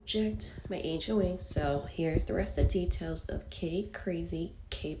subject, my angel wing. So here's the rest of the details of Krazy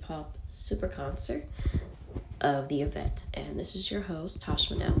Kpop super concert of the event. And this is your host, Tosh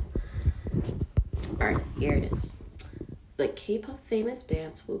Manel. Alright, here it is. The K-pop famous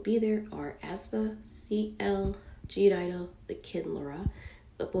bands will be there are aespa, CL, G-Idol, The Kid Laroi,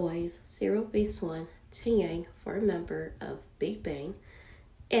 The Boys, Zero Base One, Taeyang for a member of Big Bang,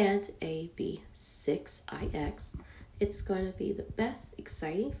 and AB6IX. It's going to be the best,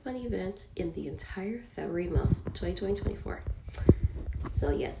 exciting, fun event in the entire February month, 2024.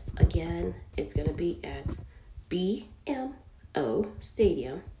 So yes, again, it's going to be at BMO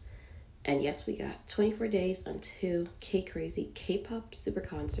Stadium. And yes, we got 24 days until Krazy Kpop Super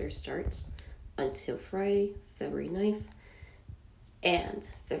Concert starts until Friday, February 9th, and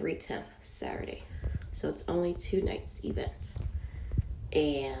February 10th, Saturday. So it's only 2 nights event.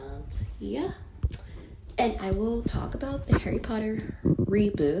 And yeah. And I will talk about the Harry Potter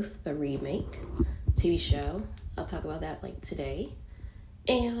reboot, the remake TV show. I'll talk about that like today.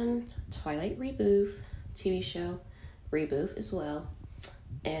 And Twilight reboot TV show reboot as well.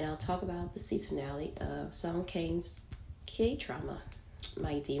 And I'll talk about the season finale of Song Kang's K-drama,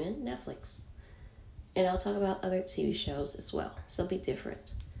 My Demon, Netflix. And I'll talk about other TV shows as well, something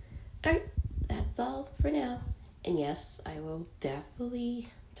different. Alright, that's all for now. And yes, I will definitely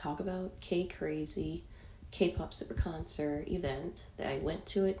talk about Krazy Kpop Super Concert event that I went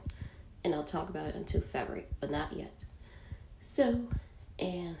to it. And I'll talk about it until February, but not yet. So,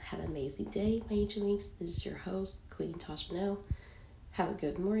 and have an amazing day, my angel wings. This is your host, Queen Tosh Manel. Have a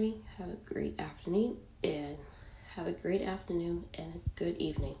good morning, have a great afternoon, and have a great afternoon and a good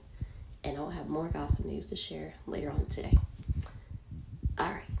evening. And I'll have more gossip news to share later on today.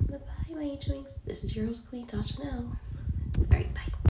 Alright, bye-bye, my angel wings. This is your host, Queen Tosh Manel. Alright, bye.